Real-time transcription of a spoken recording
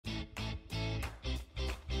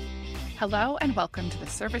Hello and welcome to the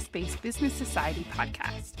Service-Based Business Society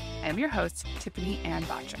podcast. I am your host, Tiffany-Ann.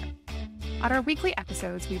 On our weekly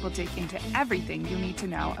episodes, we will dig into everything you need to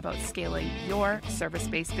know about scaling your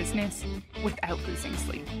service-based business without losing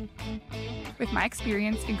sleep. With my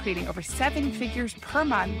experience in creating over 7 figures per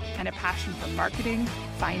month and a passion for marketing,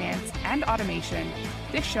 finance, and automation,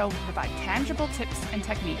 this show will provide tangible tips and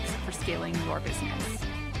techniques for scaling your business.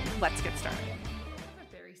 Let's get started. I have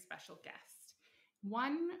a very special guest,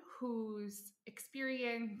 one whose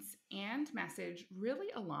experience and message really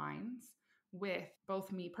aligns with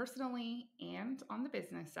both me personally and on the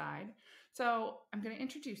business side. So I'm going to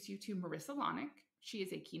introduce you to Marisa Lonic. She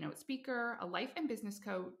is a keynote speaker, a life and business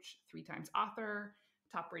coach, 3 times author,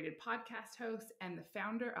 top-rated podcast host, and the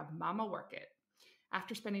founder of Mama Work It.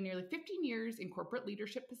 After spending nearly 15 years in corporate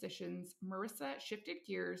leadership positions, Marisa shifted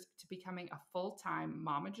gears to becoming a full-time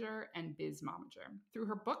momager and biz momager. Through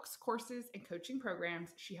her books, courses, and coaching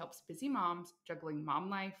programs, she helps busy moms juggling mom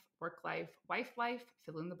life, work life, wife life,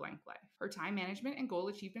 fill in the blank life. Her time management and goal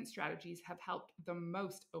achievement strategies have helped the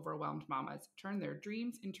most overwhelmed mamas turn their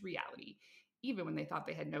dreams into reality, even when they thought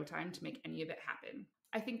they had no time to make any of it happen.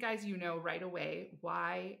 I think, guys, you know right away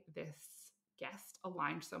why this guest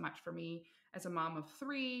aligned so much for me as a mom of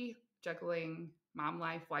 3, juggling mom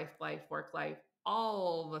life, wife life, work life,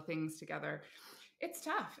 all the things together. It's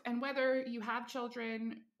tough. And whether you have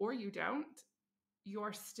children or you don't,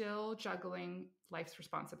 you're still juggling life's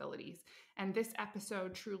responsibilities. And this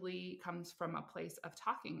episode truly comes from a place of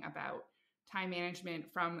talking about time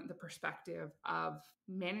management from the perspective of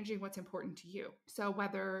managing what's important to you. So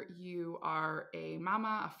whether you are a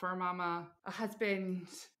mama, a fur mama, a husband,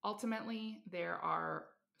 ultimately there are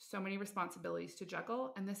so many responsibilities to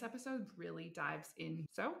juggle, and this episode really dives in.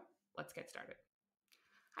 So let's get started.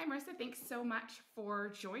 Hi, Marisa. Thanks so much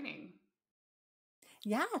for joining.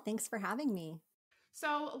 Yeah, thanks for having me.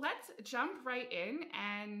 So let's jump right in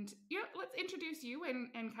and let's introduce you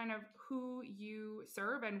and kind of who you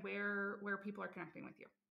serve and where people are connecting with you.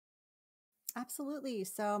 Absolutely.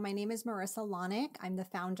 So my name is Marisa Lonic. I'm the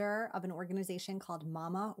founder of an organization called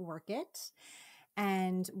Mama Work It.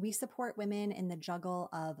 And we support women in the juggle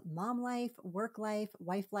of mom life, work life,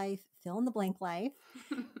 wife life, fill in the blank life.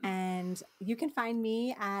 And you can find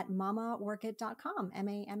me at mamaworkit.com,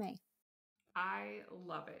 MAMA. I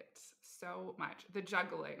love it so much. The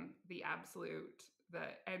juggling, the absolute,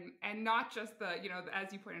 and not just the,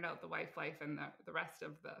 as you pointed out, the wife life and the rest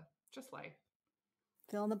of the just life.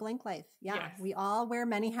 Fill in the blank life. Yeah. Yes. We all wear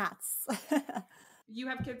many hats. You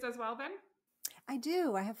have kids as well then? I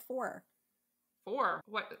do. I have 4. 4.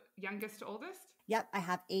 What, youngest to oldest? Yep. I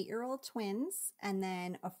have 8-year-old twins and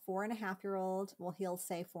then a 4.5-year-old. Well, he'll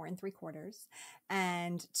say 4 3/4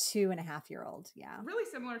 and 2.5-year-old. Yeah. Really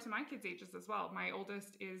similar to my kids' ages as well. My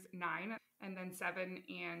oldest is 9 and then 7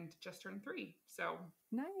 and just turned 3. So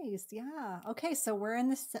nice. Yeah. Okay. So we're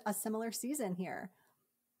in a similar season here.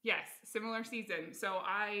 Yes. Similar season. So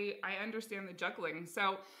I understand the juggling.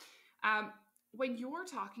 So when you're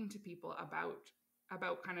talking to people about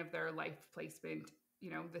kind of their life placement,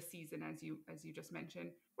 the season, as you just mentioned,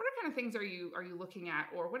 what kind of things are you looking at,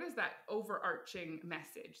 or what is that overarching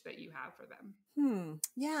message that you have for them?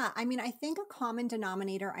 Yeah. I mean, I think a common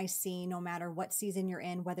denominator I see no matter what season you're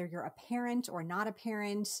in, whether you're a parent or not a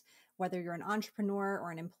parent, whether you're an entrepreneur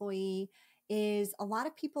or an employee, is a lot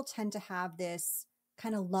of people tend to have this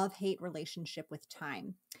kind of love-hate relationship with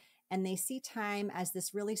time. And they see time as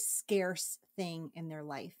this really scarce thing in their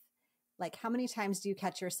life. Like, how many times do you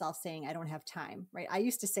catch yourself saying, I don't have time, right? I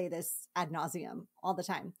used to say this ad nauseum all the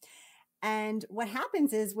time. And what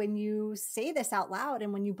happens is when you say this out loud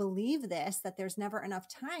and when you believe this, that there's never enough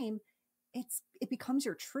time, it becomes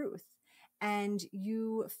your truth. And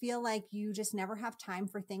you feel like you just never have time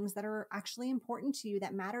for things that are actually important to you,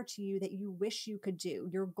 that matter to you, that you wish you could do,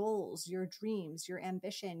 your goals, your dreams, your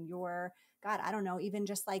ambition, God, I don't know, even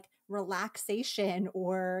just like relaxation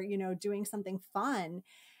or, doing something fun.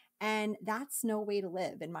 And that's no way to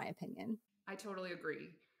live, in my opinion. I totally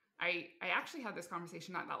agree. I actually had this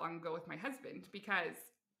conversation not that long ago with my husband because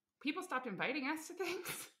people stopped inviting us to things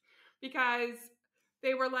because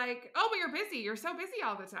they were like, oh, but you're busy. You're so busy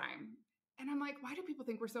all the time. And I'm like, why do people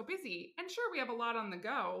think we're so busy? And sure, we have a lot on the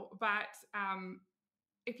go, but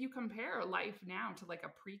if you compare life now to like a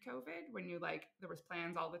pre-COVID when there was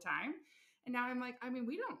plans all the time. And now I'm like, I mean,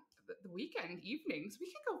 the weekend evenings, we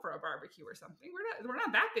can go for a barbecue or something. We're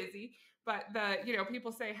not that busy, but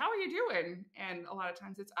people say, how are you doing? And a lot of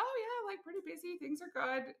times it's, oh yeah, like pretty busy. Things are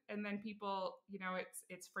good. And then people,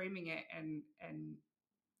 it's framing it and.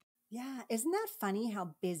 Yeah. Isn't that funny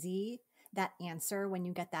how busy that answer, when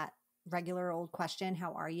you get that regular old question,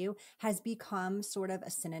 how are you, has become sort of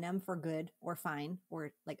a synonym for good or fine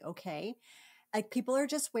or like okay. Like people are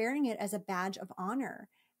just wearing it as a badge of honor.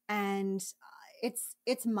 And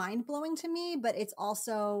it's mind blowing to me, but it's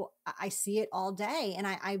also, I see it all day and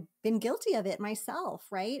I've been guilty of it myself.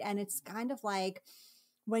 Right. And it's kind of like,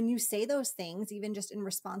 when you say those things, even just in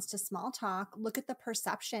response to small talk, look at the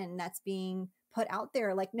perception that's being put out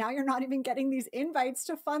there. Like now you're not even getting these invites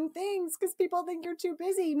to fun things because people think you're too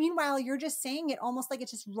busy. Meanwhile, you're just saying it almost like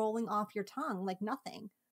it's just rolling off your tongue, like nothing.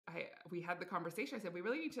 We had the conversation. I said, we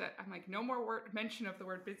really need to, I'm like, no more mention of the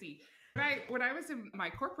word busy. When I was in my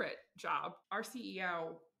corporate job, our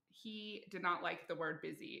CEO, he did not like the word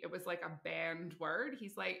busy. It was like a banned word.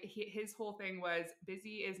 He's like, his whole thing was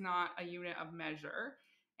busy is not a unit of measure.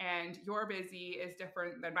 And your busy is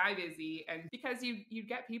different than my busy. And because you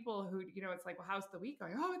get people who, it's like, well, how's the week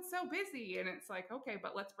going? Oh, it's so busy. And it's like, okay,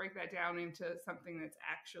 but let's break that down into something that's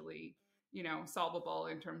actually solvable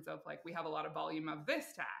in terms of like, we have a lot of volume of this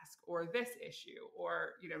task or this issue,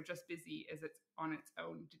 or, just busy as it's on its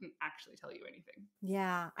own didn't actually tell you anything.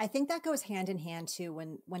 Yeah. I think that goes hand in hand too,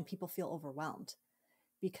 when people feel overwhelmed,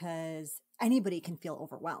 because anybody can feel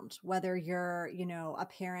overwhelmed, whether you're, a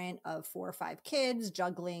parent of 4 or 5 kids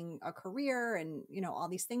juggling a career and, all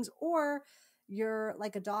these things, or you're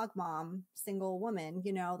like a dog mom, single woman,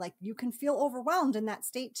 like you can feel overwhelmed in that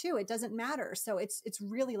state too. It doesn't matter. So it's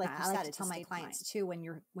really like you said, to tell my clients too, when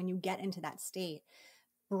you get into that state,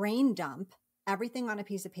 brain dump everything on a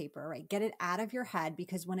piece of paper, right? Get it out of your head,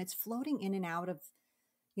 because when it's floating in and out of,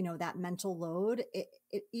 that mental load, it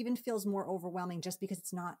even feels more overwhelming just because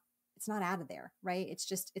it's not out of there, right?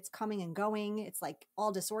 It's coming and going. It's like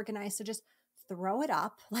all disorganized. So just throw it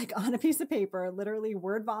up like on a piece of paper, literally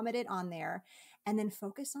word vomit it on there, and then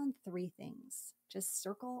focus on 3 things. Just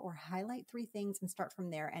circle or highlight 3 things and start from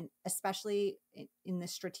there. And especially in the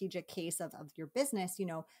strategic case of your business,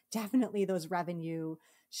 definitely those revenue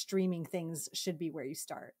streaming things should be where you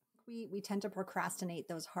start. We tend to procrastinate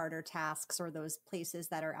those harder tasks or those places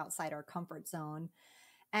that are outside our comfort zone.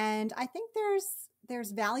 And I think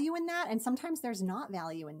there's value in that. And sometimes there's not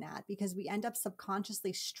value in that, because we end up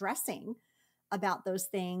subconsciously stressing about those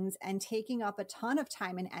things and taking up a ton of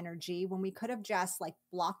time and energy when we could have just like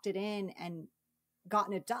blocked it in and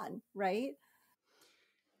gotten it done, right?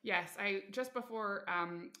 Yes, I just before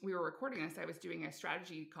we were recording this, I was doing a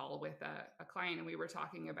strategy call with a client, and we were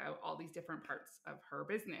talking about all these different parts of her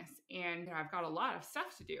business. And I've got a lot of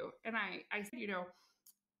stuff to do. And I said,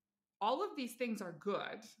 all of these things are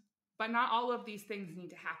good, but not all of these things need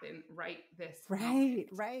to happen right this moment.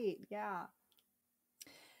 Right. Yeah.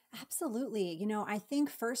 Absolutely. I think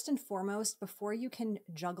first and foremost, before you can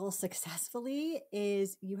juggle successfully,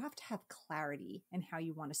 is you have to have clarity in how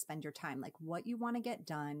you want to spend your time, like what you want to get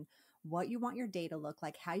done, what you want your day to look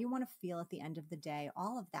like, how you want to feel at the end of the day,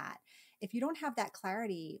 all of that. If you don't have that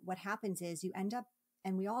clarity, what happens is you end up,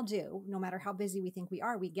 and we all do, no matter how busy we think we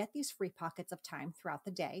are, we get these free pockets of time throughout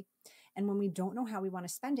the day. And when we don't know how we want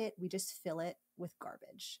to spend it, we just fill it with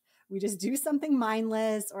garbage. We just do something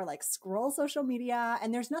mindless or like scroll social media.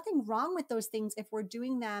 And there's nothing wrong with those things if we're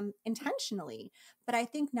doing them intentionally. But I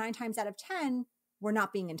think 9 times out of 10, we're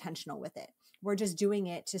not being intentional with it. We're just doing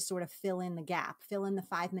it to sort of fill in the gap, fill in the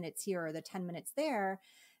 5 minutes here or the 10 minutes there,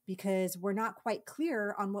 because we're not quite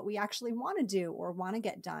clear on what we actually want to do or want to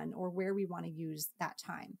get done or where we want to use that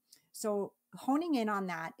time. So honing in on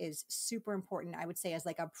that is super important, I would say, as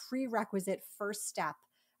like a prerequisite first step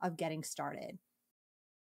of getting started.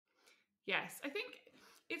 Yes, I think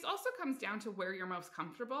it also comes down to where you're most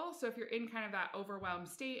comfortable. So if you're in kind of that overwhelmed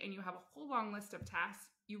state and you have a whole long list of tasks,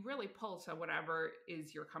 you really pull to whatever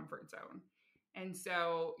is your comfort zone. And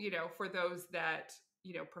so, for those that,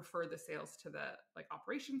 prefer the sales to the like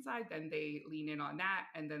operation side, then they lean in on that.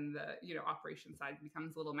 And then the, operation side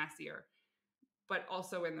becomes a little messier. But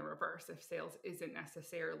also in the reverse, if sales isn't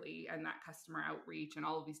necessarily, and that customer outreach and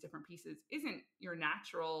all of these different pieces isn't your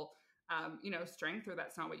natural strength, or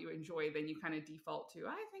that's not what you enjoy, then you kind of default to,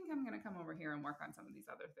 I think I'm going to come over here and work on some of these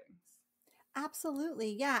other things.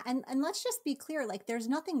 Absolutely. Yeah. And let's just be clear, like there's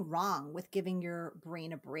nothing wrong with giving your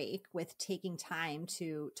brain a break, with taking time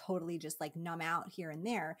to totally just like numb out here and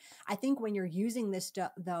there. I think when you're using this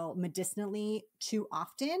though medicinally too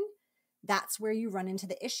often, that's where you run into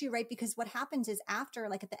the issue, right? Because what happens is after,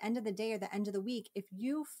 like at the end of the day or the end of the week, if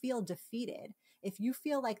you feel defeated, if you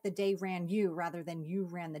feel like the day ran you rather than you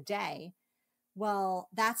ran the day, well,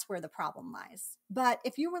 that's where the problem lies. But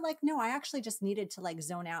if you were like, no, I actually just needed to like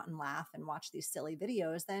zone out and laugh and watch these silly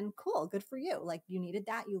videos, then cool, good for you. Like you needed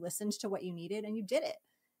that. You listened to what you needed and you did it.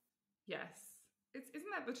 Yes. isn't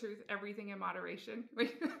that the truth? Everything in moderation.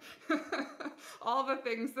 All the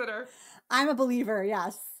things that are. I'm a believer.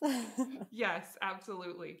 Yes. Yes,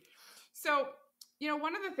 absolutely. So,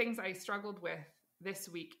 one of the things I struggled with this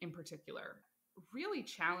week in particular, really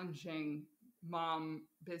challenging mom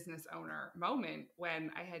business owner moment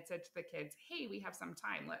when I had said to the kids, "Hey, we have some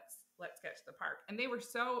time. Let's get to the park." And they were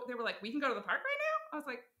like, "We can go to the park right now?" I was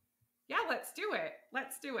like, "Yeah, let's do it.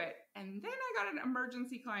 Let's do it." And then I got an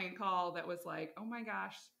emergency client call that was like, "Oh my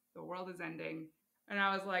gosh, the world is ending." And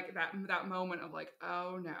I was like, that moment of like,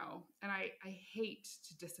 "Oh no." And I hate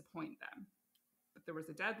to disappoint them, but there was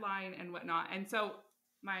a deadline and whatnot. And so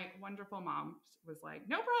my wonderful mom was like,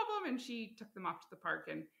 "No problem." And she took them off to the park,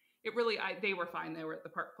 and it really, they were fine. They were at the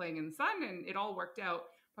park playing in the sun, and it all worked out.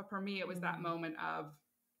 But for me, it was that moment of,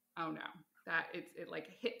 oh no, that it like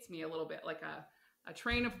hits me a little bit like a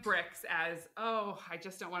train of bricks as, oh, I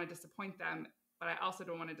just don't want to disappoint them. But I also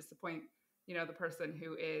don't want to disappoint, the person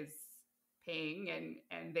who is paying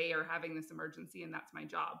and they are having this emergency, and that's my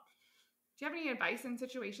job. Do you have any advice in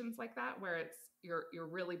situations like that where it's you're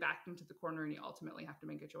really backed into the corner and you ultimately have to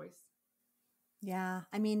make a choice? Yeah.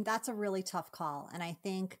 I mean, that's a really tough call. And I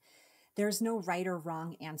think there's no right or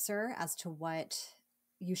wrong answer as to what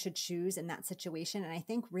you should choose in that situation. And I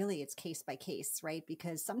think really it's case by case, right?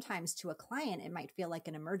 Because sometimes to a client, it might feel like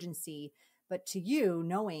an emergency, but to you,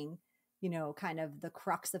 knowing, kind of the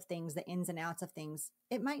crux of things, the ins and outs of things,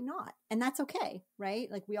 it might not. And that's okay, right?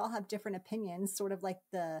 Like we all have different opinions, sort of like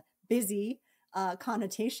the busy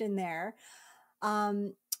connotation there.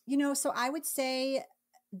 So I would say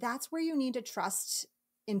that's where you need to trust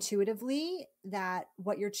intuitively that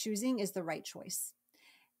what you're choosing is the right choice.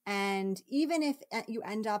 And even if you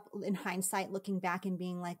end up in hindsight looking back and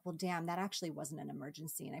being like, well, damn, that actually wasn't an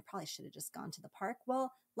emergency and I probably should have just gone to the park.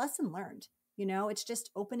 Well, lesson learned. It's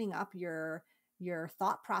just opening up your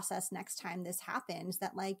thought process next time this happens,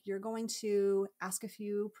 that like you're going to ask a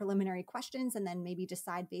few preliminary questions and then maybe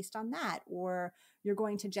decide based on that, or you're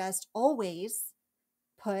going to just always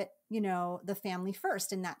put, the family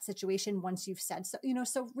first in that situation once you've said so,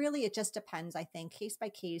 so really it just depends, I think, case by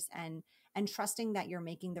case, and trusting that you're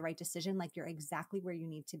making the right decision, like you're exactly where you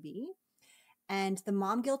need to be. And the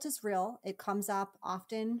mom guilt is real. It comes up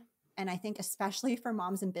often. And I think especially for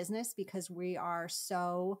moms in business, because we are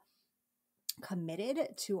so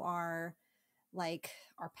committed to our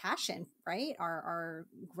passion, right? Our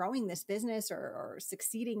growing this business or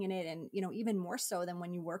succeeding in it. And, even more so than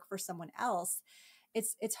when you work for someone else,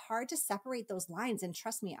 it's hard to separate those lines. And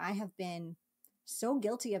trust me, I have been so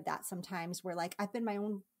guilty of that sometimes, where like I've been my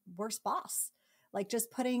own worst boss, like just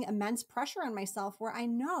putting immense pressure on myself, where I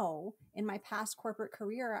know in my past corporate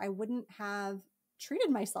career, I wouldn't have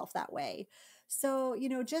treated myself that way. So,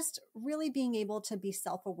 just really being able to be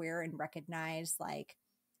self-aware and recognize like,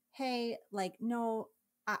 hey, like, no,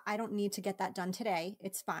 I don't need to get that done today.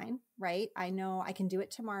 It's fine, right? I know I can do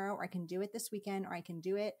it tomorrow, or I can do it this weekend, or I can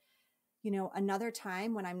do it, another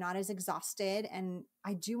time when I'm not as exhausted. And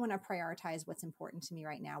I do want to prioritize what's important to me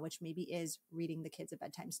right now, which maybe is reading the kids a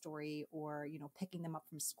bedtime story, or, picking them up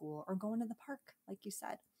from school, or going to the park, like you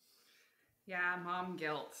said. Yeah, mom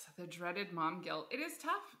guilt, the dreaded mom guilt. It is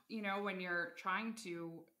tough, when you're trying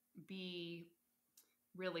to be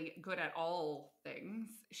really good at all things.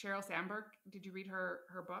 Sheryl Sandberg, did you read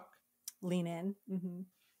her book? Lean In. Mm-hmm.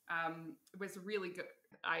 It was really good.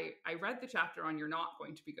 I read the chapter on you're not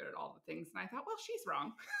going to be good at all the things, and I thought, well, she's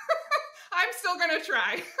wrong. I'm still going to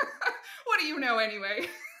try. What do you know anyway?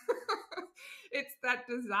 It's that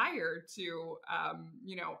desire to,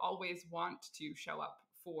 always want to show up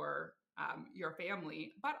for your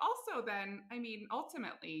family, but also then, I mean,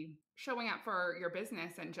 ultimately showing up for your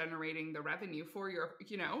business and generating the revenue for your,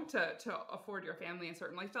 to afford your family a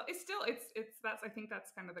certain lifestyle. It's still, I think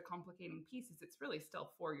that's kind of the complicating piece, is it's really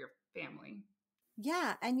still for your family.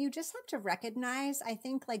 Yeah. And you just have to recognize, I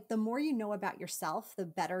think, like the more you know about yourself, the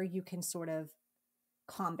better you can sort of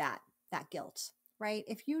combat that guilt, right?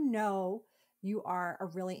 If you know you are a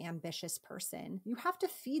really ambitious person, you have to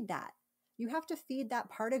feed that. You have to feed that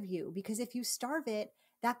part of you, because if you starve it,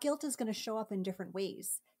 that guilt is going to show up in different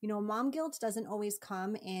ways. Mom guilt doesn't always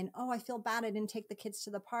come in, oh, I feel bad I didn't take the kids to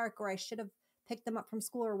the park, or I should have picked them up from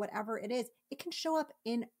school, or whatever it is. It can show up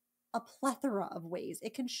in a plethora of ways.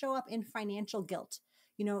 It can show up in financial guilt.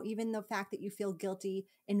 Even the fact that you feel guilty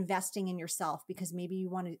investing in yourself because maybe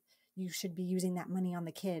you should be using that money on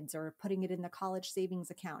the kids or putting it in the college savings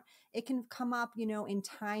account. It can come up, in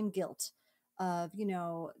time guilt of,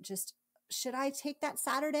 just, should I take that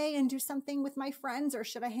Saturday and do something with my friends, or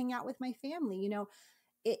should I hang out with my family?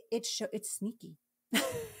 It's sneaky.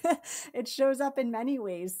 It shows up in many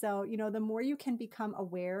ways. So, the more you can become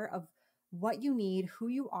aware of what you need, who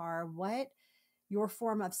you are, what your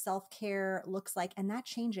form of self-care looks like. And that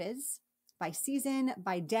changes by season,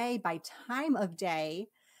 by day, by time of day.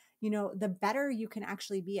 The better you can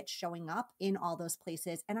actually be at showing up in all those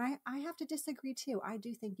places. And I have to disagree too. I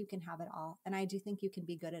do think you can have it all. And I do think you can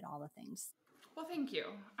be good at all the things. Well, thank you.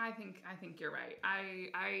 I think you're right.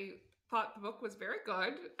 I thought the book was very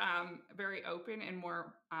good, very open and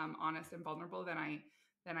more honest and vulnerable than I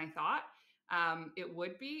thought it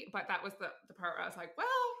would be. But that was the part where I was like, well,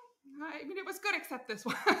 I mean, it was good except this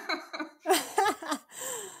one.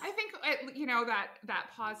 I think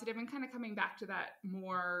that positive and kind of coming back to that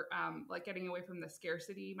more like getting away from the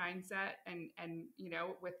scarcity mindset and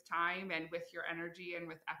with time and with your energy and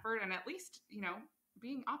with effort, and at least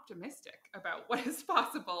being optimistic about what is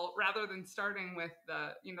possible rather than starting with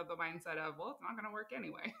the mindset of, well, it's not going to work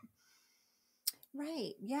anyway.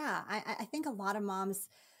 Right. Yeah. I think a lot of moms,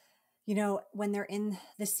 when they're in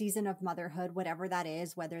the season of motherhood, whatever that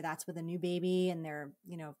is, whether that's with a new baby and they're,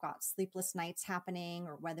 got sleepless nights happening,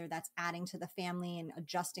 or whether that's adding to the family and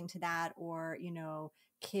adjusting to that, or,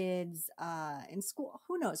 kids in school,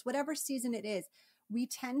 who knows, whatever season it is, we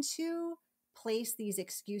tend to place these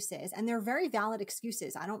excuses, and they're very valid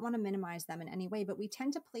excuses. I don't want to minimize them in any way, but we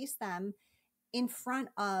tend to place them in front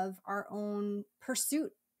of our own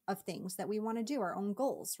pursuit of things that we want to do, our own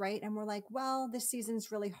goals, right? And we're like, well, this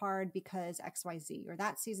season's really hard because XYZ, or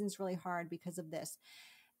that season's really hard because of this.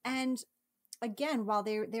 And again, while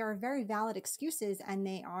they are very valid excuses and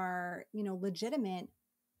they are, legitimate,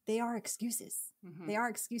 they are excuses. Mm-hmm. They are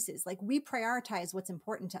excuses. Like, we prioritize what's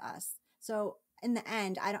important to us. So in the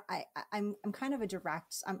end, I'm kind of a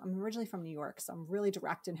direct, I'm originally from New York, so I'm really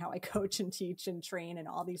direct in how I coach and teach and train and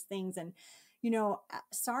all these things. And,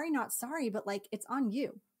 sorry, not sorry, but like, it's on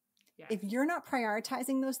you. Yes. If you're not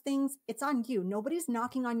prioritizing those things, it's on you. Nobody's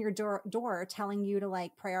knocking on your door telling you to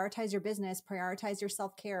like prioritize your business, prioritize your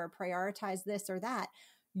self-care, prioritize this or that.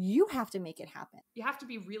 You have to make it happen. You have to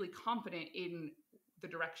be really confident in the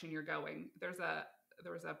direction you're going. There was a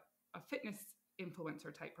fitness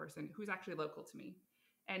influencer type person who's actually local to me.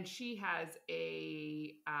 And she has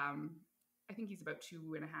I think he's about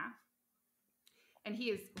 2.5. And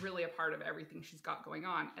he is really a part of everything she's got going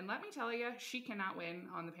on. And let me tell you, she cannot win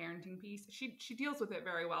on the parenting piece. She deals with it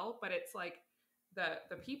very well, but it's like the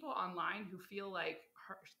people online who feel like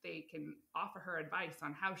they can offer her advice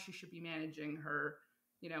on how she should be managing her,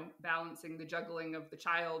 balancing the juggling of the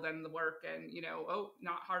child and the work, and,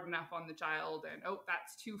 not hard enough on the child, and,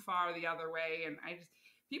 that's too far the other way. And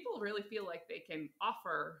people really feel like they can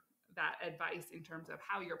offer that advice in terms of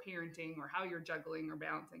how you're parenting or how you're juggling or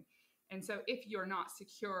balancing. And so if you're not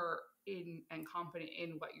secure in and confident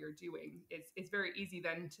in what you're doing, it's very easy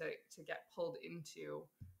then to get pulled into,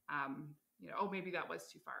 maybe that was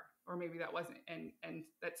too far, or maybe that wasn't. And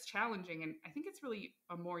that's challenging. And I think it's really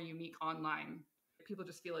a more unique online. People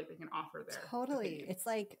just feel like they can offer their opinion. It's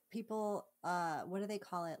like people, what do they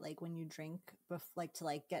call it? Like when you drink, like to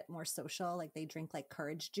like get more social, like they drink like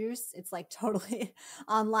courage juice. It's like totally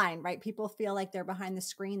online, right? People feel like they're behind the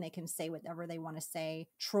screen. They can say whatever they want to say.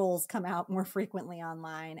 Trolls come out more frequently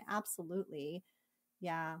online. Absolutely.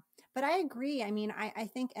 Yeah. But I agree. I mean, I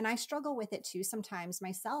think, and I struggle with it too sometimes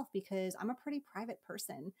myself, because I'm a pretty private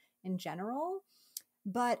person in general.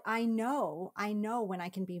 But I know when I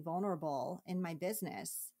can be vulnerable in my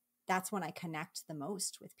business, that's when I connect the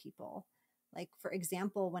most with people. Like, for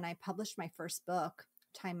example, when I published my first book,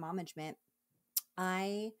 Time Momager,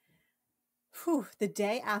 the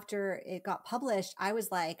day after it got published, I was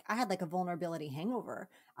like, I had like a vulnerability hangover.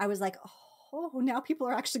 I was like, oh, now people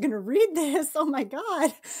are actually going to read this. Oh my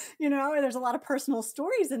God. And there's a lot of personal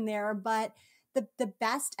stories in there, but the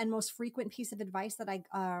best and most frequent piece of advice that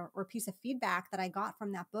or piece of feedback that I got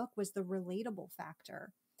from that book was the relatable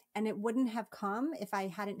factor. And it wouldn't have come if I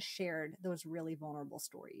hadn't shared those really vulnerable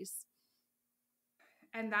stories.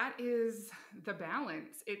 And that is the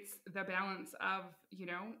balance. It's the balance of,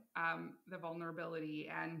 the vulnerability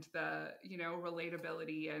and the,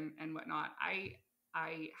 relatability and whatnot.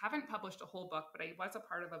 I haven't published a whole book, but I was a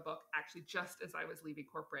part of a book actually just as I was leaving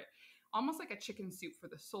corporate. Almost like a chicken soup for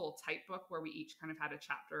the soul type book, where we each kind of had a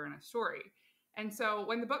chapter and a story. And so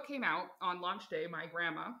when the book came out on launch day, my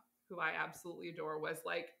grandma, who I absolutely adore, was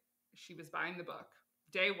like, she was buying the book.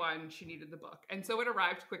 Day one, she needed the book. And so it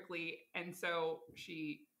arrived quickly. And so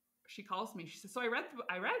she calls me. She says, so I read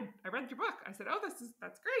your book. I said, oh, that's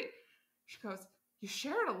great. She goes, you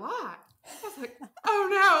shared a lot. I was like,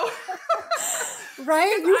 oh no.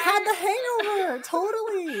 Right? You had the hangover.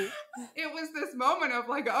 Totally. It was this moment of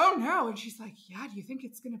like, oh no. And she's like, yeah, do you think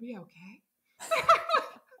it's going to be okay?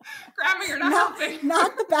 Grandma, you're not helping.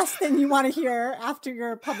 Not the best thing you want to hear after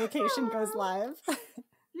your publication goes live.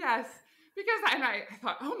 Yes. Because I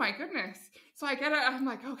thought, oh my goodness. So I get it. I'm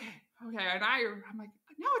like, okay. And I'm like,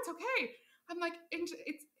 no, it's okay. I'm like,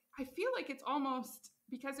 I feel like it's almost,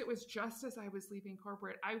 because it was just as I was leaving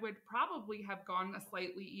corporate, I would probably have gone a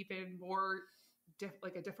slightly even more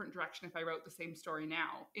like a different direction if I wrote the same story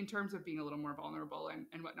now, in terms of being a little more vulnerable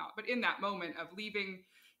and whatnot. But in that moment of leaving,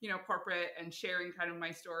 corporate and sharing kind of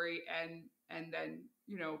my story, and then,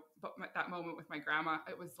 but that moment with my grandma,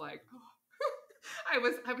 it was like, oh,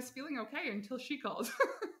 I was feeling okay until she called.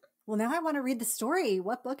 Well, now I want to read the story.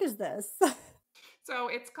 What book is this? So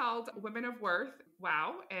it's called Women of Worth.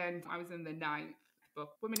 Wow. And I was in the 9th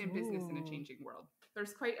book, Women in Business in a Changing World.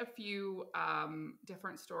 There's quite a few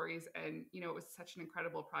different stories. And, it was such an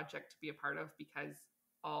incredible project to be a part of, because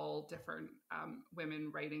all different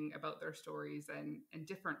women writing about their stories and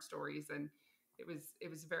different stories. And it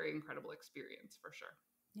was a very incredible experience for sure.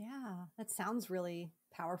 Yeah, that sounds really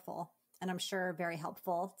powerful. And I'm sure very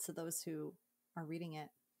helpful to those who are reading it.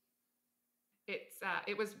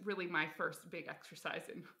 It was really my first big exercise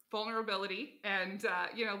in vulnerability, and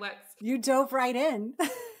you dove right in.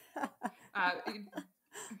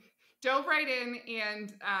 Dove right in,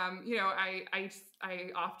 and I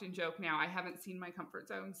often joke now, I haven't seen my comfort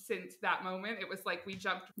zone since that moment. It was like we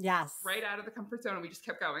jumped right out of the comfort zone and we just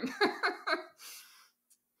kept going.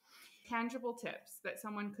 Tangible tips that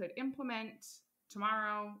someone could implement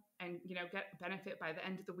tomorrow and get benefit by the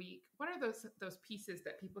end of the week. What are those pieces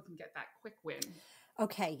that people can get that quick win?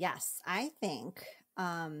 Okay, yes. I think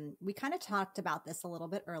we kind of talked about this a little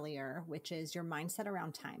bit earlier, which is your mindset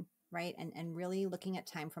around time, right? And really looking at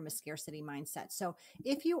time from a scarcity mindset. So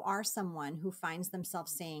if you are someone who finds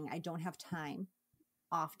themselves saying, I don't have time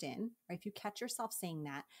often, or if you catch yourself saying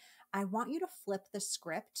that, I want you to flip the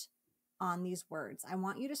script on these words. I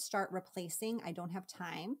want you to start replacing I don't have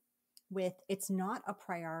time with it's not a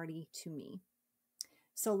priority to me.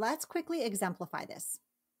 So let's quickly exemplify this.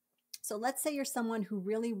 So let's say you're someone who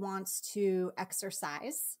really wants to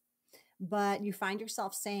exercise, but you find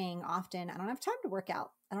yourself saying often, I don't have time to work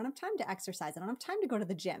out. I don't have time to exercise. I don't have time to go to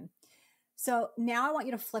the gym. So now I want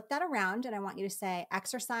you to flip that around, and I want you to say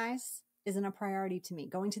exercise isn't a priority to me.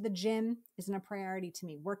 Going to the gym isn't a priority to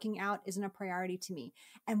me. Working out isn't a priority to me.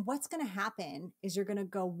 And what's going to happen is you're going to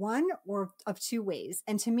go one or of two ways.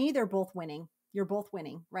 And to me, they're both winning. You're both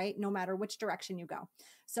winning, right? No matter which direction you go.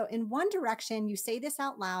 So in one direction, you say this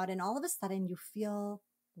out loud, and all of a sudden you feel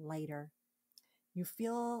lighter. You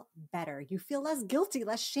feel better. You feel less guilty,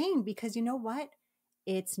 less shame, because you know what?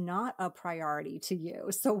 It's not a priority to you.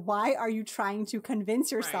 So why are you trying to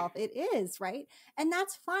convince yourself it is, right? And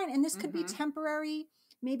that's fine. And this could be temporary.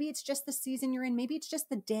 Maybe it's just the season you're in. Maybe it's just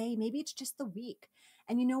the day. Maybe it's just the week.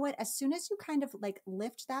 And you know what? As soon as you kind of like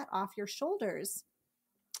lift that off your shoulders,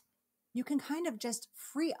 you can kind of just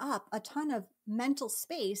free up a ton of mental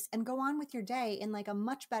space and go on with your day in like a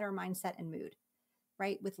much better mindset and mood,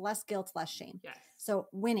 right? With less guilt, less shame. Yes. So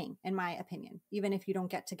winning, in my opinion, even if you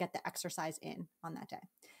don't get to get the exercise in on that day.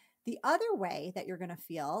 The other way that you're going to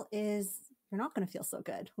feel is you're not going to feel so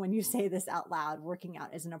good when you say this out loud. Working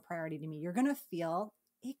out isn't a priority to me. You're going to feel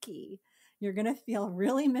icky. You're going to feel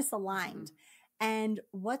really misaligned. And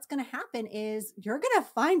what's going to happen is you're going to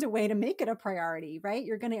find a way to make it a priority, right?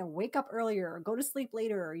 You're going to wake up earlier or go to sleep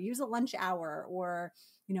later or use a lunch hour or,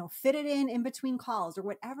 fit it in between calls or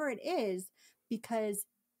whatever it is, because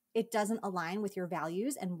it doesn't align with your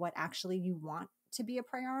values and what actually you want to be a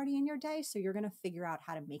priority in your day. So you're going to figure out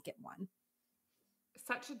how to make it one.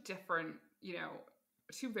 Such a different,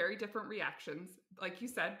 two very different reactions. Like you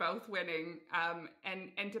said, both winning.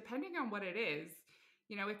 And depending on what it is,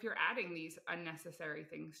 if you're adding these unnecessary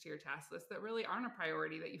things to your task list that really aren't a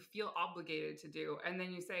priority, that you feel obligated to do, and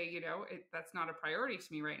then you say, that's not a priority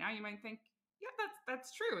to me right now, you might think, yeah,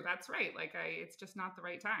 that's true. That's right. Like it's just not the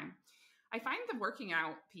right time. I find the working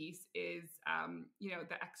out piece is,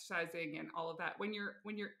 the exercising and all of that. When you're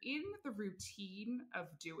in the routine of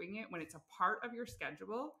doing it, when it's a part of your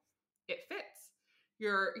schedule, it fits.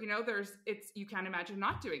 You can't imagine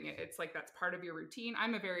not doing it. It's like, that's part of your routine.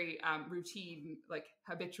 I'm a very routine, like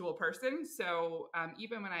habitual person. So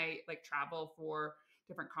even when I like travel for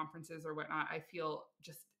different conferences or whatnot, I feel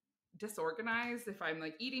just disorganized if I'm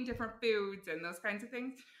like eating different foods and those kinds of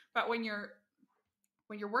things. But when you're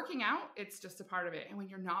working out, it's just a part of it. And when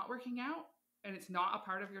you're not working out and it's not a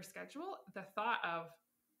part of your schedule, the thought of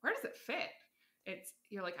where does it fit?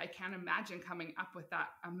 You're like, I can't imagine coming up with that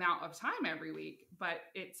amount of time every week, but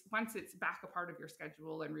once it's back a part of your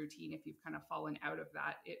schedule and routine, if you've kind of fallen out of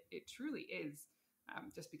that, it truly is,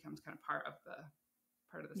 just becomes kind of part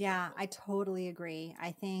part of the Yeah, circle. I totally agree.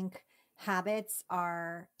 I think habits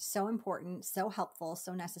are so important, so helpful,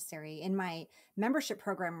 so necessary. In my membership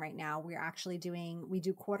program right now, we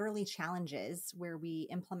do quarterly challenges where we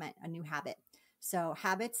implement a new habit. So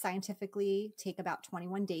habits scientifically take about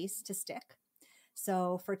 21 days to stick.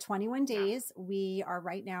 So for 21 Yeah, days, we are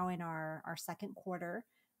right now in our second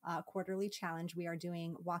quarterly challenge. We are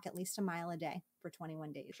doing walk at least a mile a day for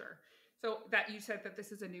 21 days. sure. So that you said that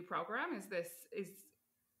this is a new program. Is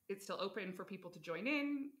it still open for people to join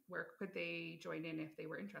in? Where could they join in if they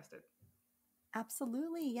were interested?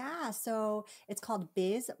 Absolutely. Yeah. So it's called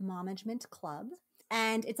Biz Momager Club.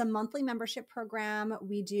 And it's a monthly membership program.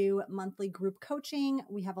 We do monthly group coaching.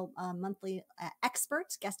 We have a monthly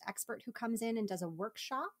guest expert who comes in and does a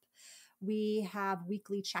workshop. We have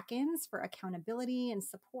weekly check-ins for accountability and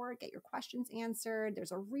support, get your questions answered.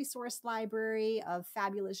 There's a resource library of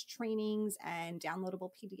fabulous trainings and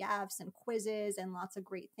downloadable PDFs and quizzes and lots of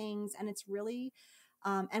great things. And it's really,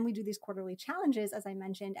 and we do these quarterly challenges, as I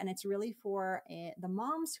mentioned, and it's really for the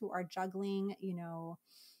moms who are juggling,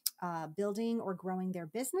 building or growing their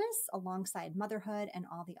business alongside motherhood and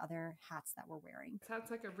all the other hats that we're wearing.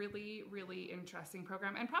 Sounds like a really, really interesting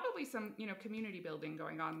program, and probably some, community building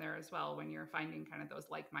going on there as well when you're finding kind of those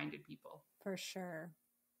like-minded people. For sure.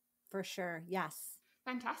 For sure. Yes.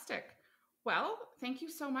 Fantastic. Well, thank you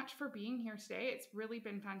so much for being here today. It's really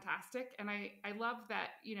been fantastic. And I love that,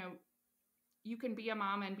 you can be a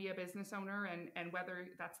mom and be a business owner, and whether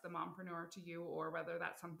that's the mompreneur to you or whether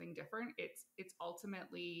that's something different, it's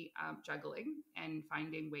ultimately juggling and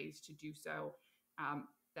finding ways to do so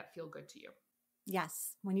that feel good to you.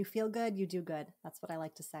 Yes. When you feel good, you do good. That's what I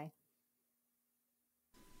like to say.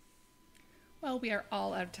 Well, we are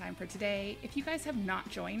all out of time for today. If you guys have not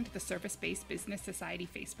joined the Service-Based Business Society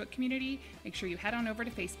Facebook community, make sure you head on over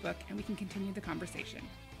to Facebook and we can continue the conversation.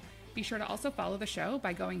 Be sure to also follow the show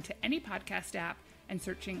by going to any podcast app and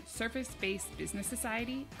searching Service-Based Business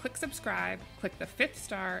Society. Click subscribe, click the 5th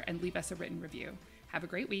star, and leave us a written review. Have a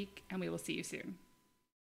great week, and we will see you soon.